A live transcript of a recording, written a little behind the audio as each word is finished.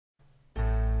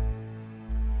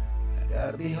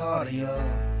gotta be harder, y'all.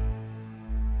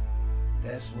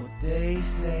 That's what they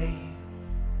say.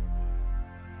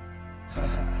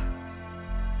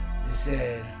 They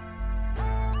said,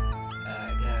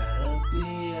 I gotta be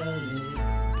a little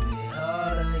bit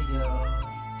harder, y'all.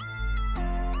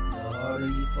 The harder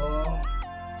you fall,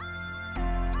 the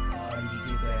harder you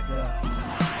get back up.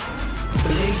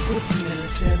 Blaze with the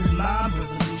military mind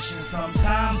revolution.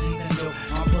 Sometimes even though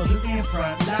I'm public in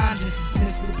front line, this is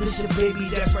Mr. Bishop, baby,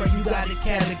 that's right, you got it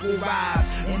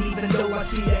categorized. And even though I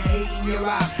see the hate in your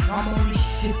eyes, I'm only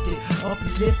shifted,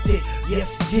 uplifted,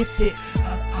 yes, gifted.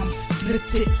 I'm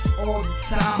splifted all the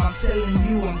time. I'm telling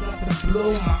you, I'm about to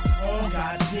blow my own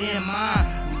goddamn mind.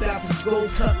 I'm about to go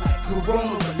cut like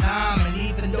Corona with lime. And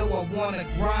even though I wanna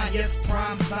grind, yes,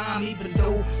 prime time. Even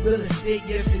though real estate,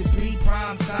 yes, it be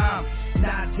prime time.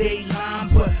 Not dayline,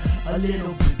 but a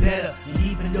little bit better. And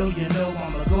even though you know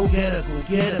I'm a go-getter,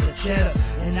 the cheddar.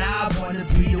 And I wanna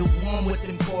be the one with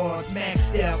them cars,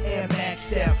 maxed out, air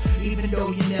maxed out. Even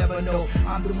though you never know,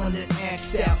 I'm the one that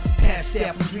maxed out, passed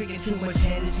out from drinking too much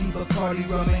Hennessy, Bacardi,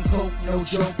 rum and coke, no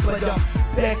joke. But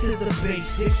back to the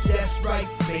basics, that's right,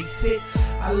 face it.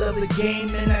 I love the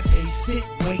game and I taste it,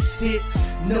 waste it.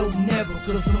 No, never,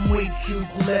 cause I'm way too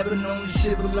clever. Known to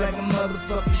shiver like a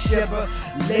motherfucking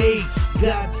Chevrolet.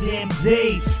 Goddamn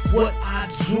day, what I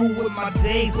do with my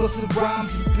day, bustin'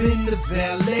 rhymes up in the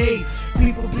valet.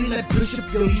 People be like,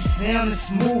 Bishop, yo, you soundin'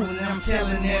 smooth. And I'm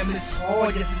telling them it's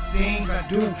hard, yes, it's things I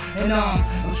do. And I'm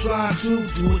trying to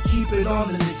do it, keep it on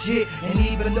the legit. And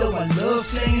even though I love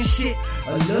slanging shit,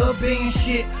 I love being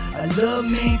shit, I love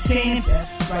maintaining,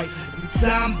 that's right. Every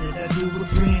time that I do it,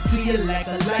 bring it to you like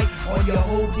a light on your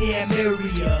whole damn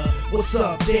area. What's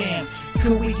up, damn?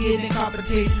 Could we get in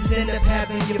confrontations, end up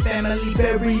having your family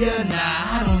burial? Nah,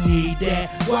 I don't need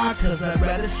that. Why? Cause I'd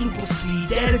rather supersede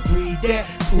that, agree that.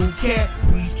 Cool cat,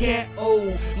 priest cat,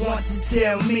 oh, want to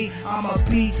tell me I'm a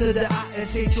B to the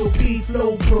ISHOP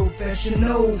flow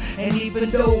professional. And even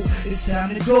though it's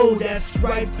time to go, that's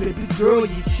right, baby girl,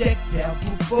 you checked out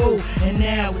before. And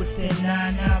now it's that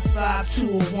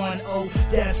 995-2010,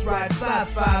 that's right,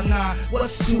 559,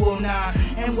 what's 209?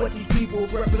 And what these people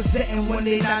representing when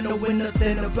they not knowing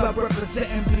nothing about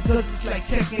representing, because it's like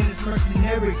Tekken, it's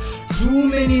mercenary. Too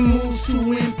many moves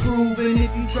to improve, and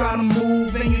if you try to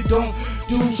move and you don't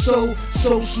do so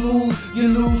smooth, you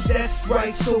lose, that's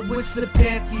right. So what's the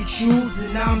path you choose?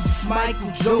 And I'm just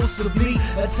Michael Joseph Lee,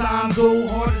 a time go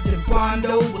harder than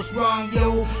Bondo. What's wrong,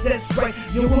 yo? That's right,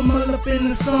 yo, I'm all up in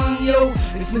the sun, yo.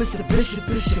 It's Mr. Bishop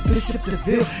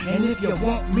Deville, and if you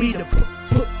want me to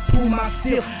pull my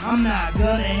steel, I'm not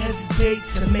gonna hesitate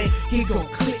to make it go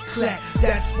click clack.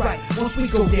 That's right, once we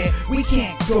go there, we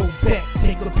can't go back.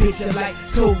 Take a picture like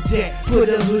Kodak, put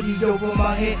a hoodie over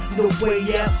my head, no way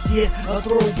out, yes, a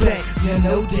throwback. You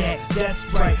know that, that's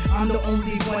right, I'm the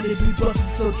only one that be bustin'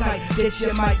 so tight that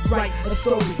you might write a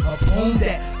story upon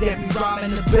that be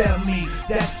rhyming about me.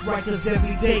 That's right, cause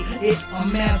every day it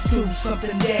amounts to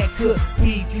something that could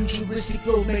be futuristic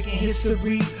flow making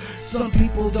history. Some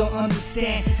people don't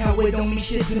understand how it don't mean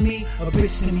shit to me. A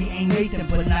bitch to me ain't Nathan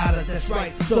but nada, that's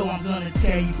right. So I'm gonna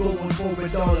tell you, going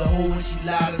forward, all the hoe when she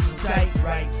loud is so tight,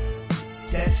 right?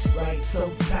 That's right, so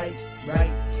tight,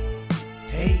 right?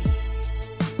 Hey,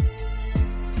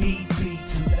 BB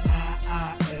to the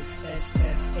IISSSHHOPP.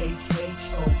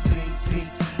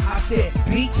 I said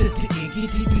B to the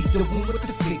giggity beat, the one with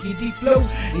the figgity flows.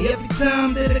 Every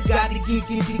time that I got to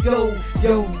giggity go,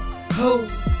 yo, ho,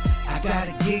 I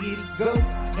gotta giggity go, I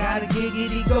gotta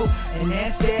giggity go. And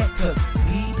that's that, cause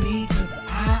BB to the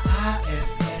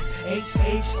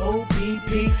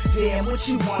IISSHHOPP. Damn, what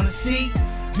you wanna see?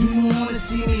 Do you wanna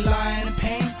see me lying in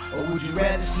pain? Or would you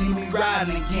rather see me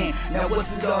riding again? Now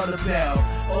what's it all about?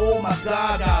 Oh my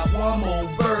God, got one more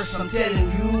verse. I'm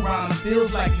telling you, rhyming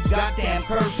feels like you goddamn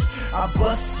curse. I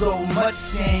bust so much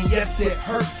saying yes it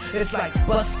hurts. It's like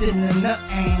busting a nut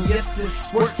and yes it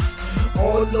squirts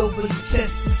all over your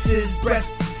testicles,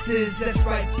 breastises. That's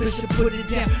right, Bishop, put it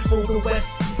down for the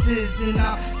westises. And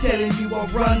I'm telling you, I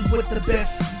run with the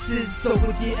bestises. So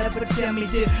if you ever tell me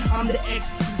that I'm the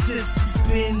exorcist,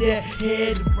 spin that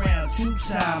head around 2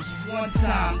 times, 1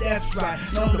 time, that's right.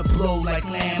 Known to blow like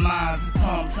landmines, the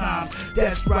calm times,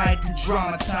 that's right. The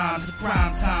drama times, the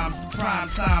crime times, the prime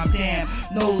time, damn.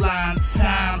 No line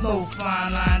times, no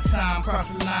fine line time, cross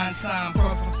the line time,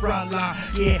 cross the front line,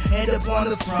 yeah, end up on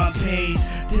the front page.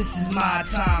 This is my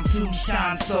time to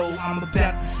shine, so I'm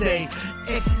about to say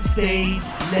exit stage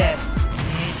left.